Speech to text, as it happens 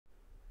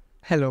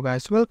Hello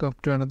guys, welcome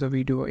to another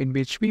video in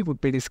which we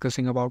would be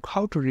discussing about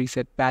how to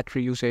reset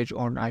battery usage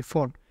on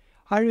iPhone.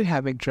 Are you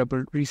having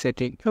trouble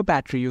resetting your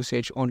battery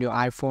usage on your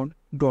iPhone?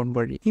 Don't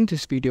worry, in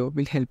this video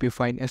we'll help you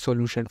find a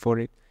solution for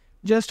it.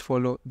 Just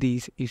follow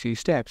these easy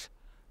steps.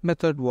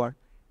 Method 1.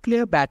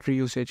 Clear battery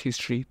usage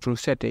history through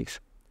settings.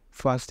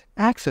 First,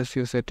 access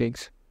your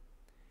settings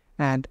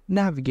and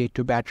navigate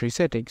to battery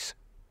settings.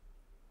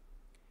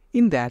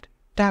 In that,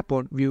 tap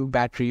on View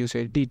Battery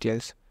Usage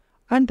Details.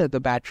 Under the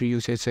battery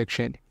usage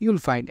section, you'll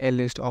find a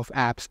list of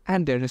apps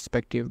and their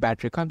respective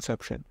battery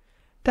consumption.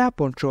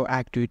 Tap on Show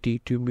Activity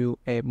to view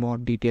a more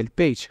detailed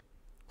page.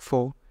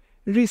 4.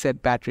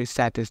 Reset battery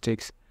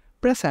statistics.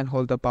 Press and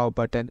hold the power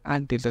button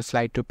until the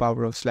slide to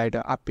power off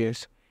slider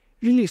appears.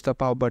 Release the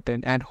power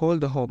button and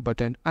hold the home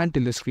button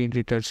until the screen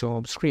returns to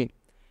home screen.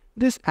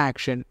 This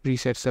action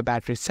resets the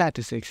battery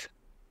statistics.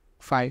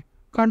 5.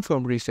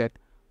 Confirm reset.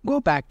 Go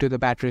back to the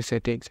battery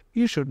settings.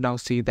 You should now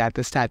see that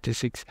the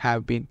statistics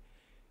have been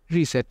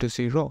reset to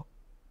 0.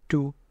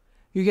 2.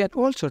 You can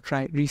also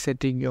try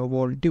resetting your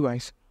whole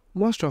device.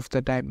 Most of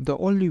the time, the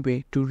only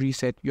way to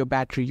reset your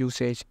battery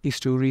usage is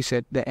to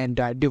reset the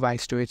entire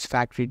device to its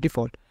factory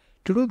default.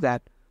 To do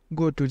that,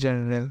 go to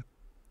General.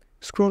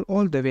 Scroll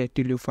all the way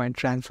till you find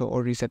Transfer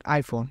or Reset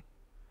iPhone.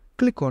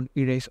 Click on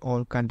Erase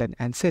All Content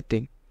and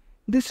Setting.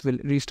 This will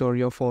restore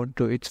your phone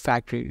to its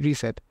factory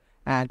reset,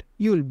 and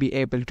you will be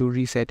able to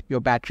reset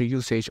your battery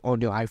usage on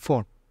your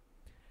iPhone.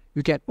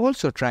 You can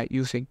also try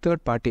using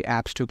third-party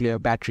apps to clear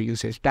battery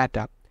usage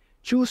data.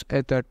 Choose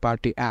a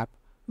third-party app.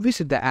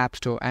 Visit the App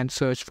Store and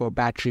search for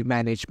battery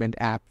management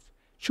apps.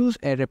 Choose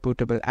a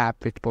reputable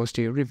app with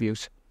positive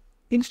reviews.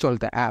 Install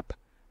the app.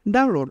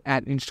 Download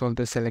and install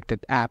the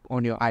selected app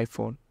on your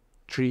iPhone.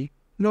 3.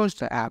 Launch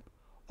the app.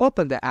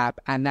 Open the app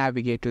and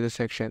navigate to the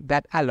section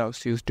that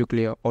allows you to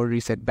clear or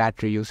reset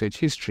battery usage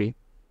history.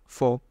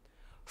 4.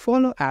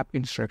 Follow app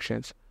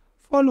instructions.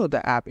 Follow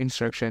the app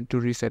instruction to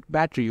reset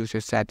battery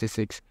usage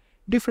statistics.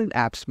 Different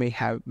apps may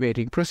have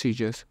varying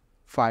procedures.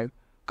 5.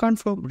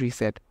 Confirm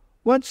reset.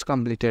 Once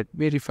completed,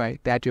 verify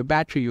that your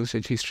battery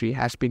usage history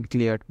has been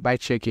cleared by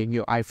checking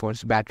your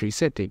iPhone's battery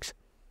settings.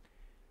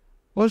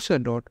 Also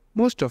note,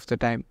 most of the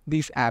time,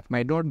 these apps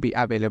might not be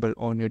available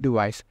on your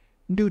device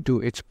due to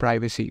its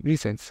privacy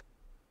reasons.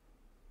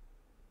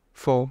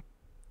 4.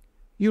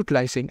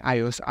 Utilizing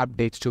iOS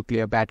updates to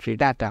clear battery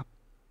data.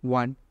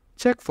 1.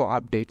 Check for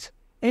updates.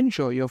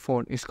 Ensure your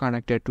phone is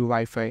connected to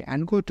Wi-Fi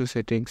and go to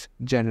Settings,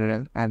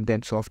 General, and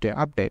then Software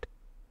Update.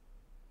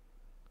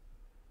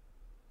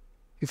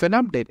 If an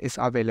update is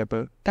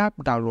available, tap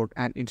Download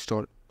and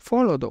Install.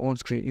 Follow the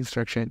on-screen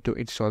instruction to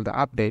install the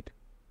update.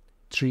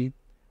 3.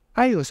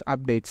 iOS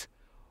updates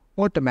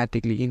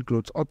automatically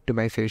includes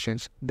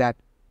optimizations that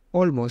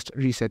almost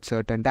reset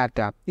certain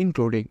data,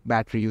 including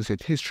battery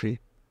usage history.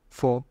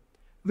 4.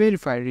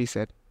 Verify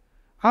reset.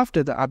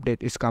 After the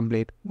update is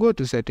complete, go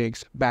to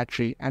Settings,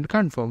 Battery, and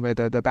confirm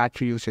whether the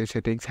battery usage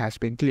settings has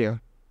been clear.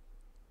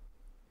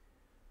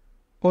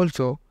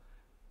 Also,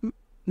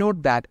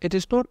 note that it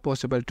is not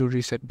possible to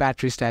reset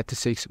battery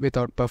statistics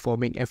without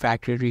performing a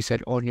factory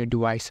reset on your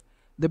device.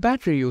 The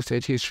battery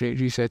usage history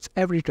resets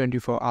every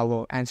 24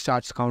 hours and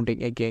starts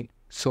counting again,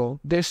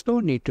 so there's no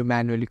need to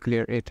manually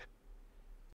clear it.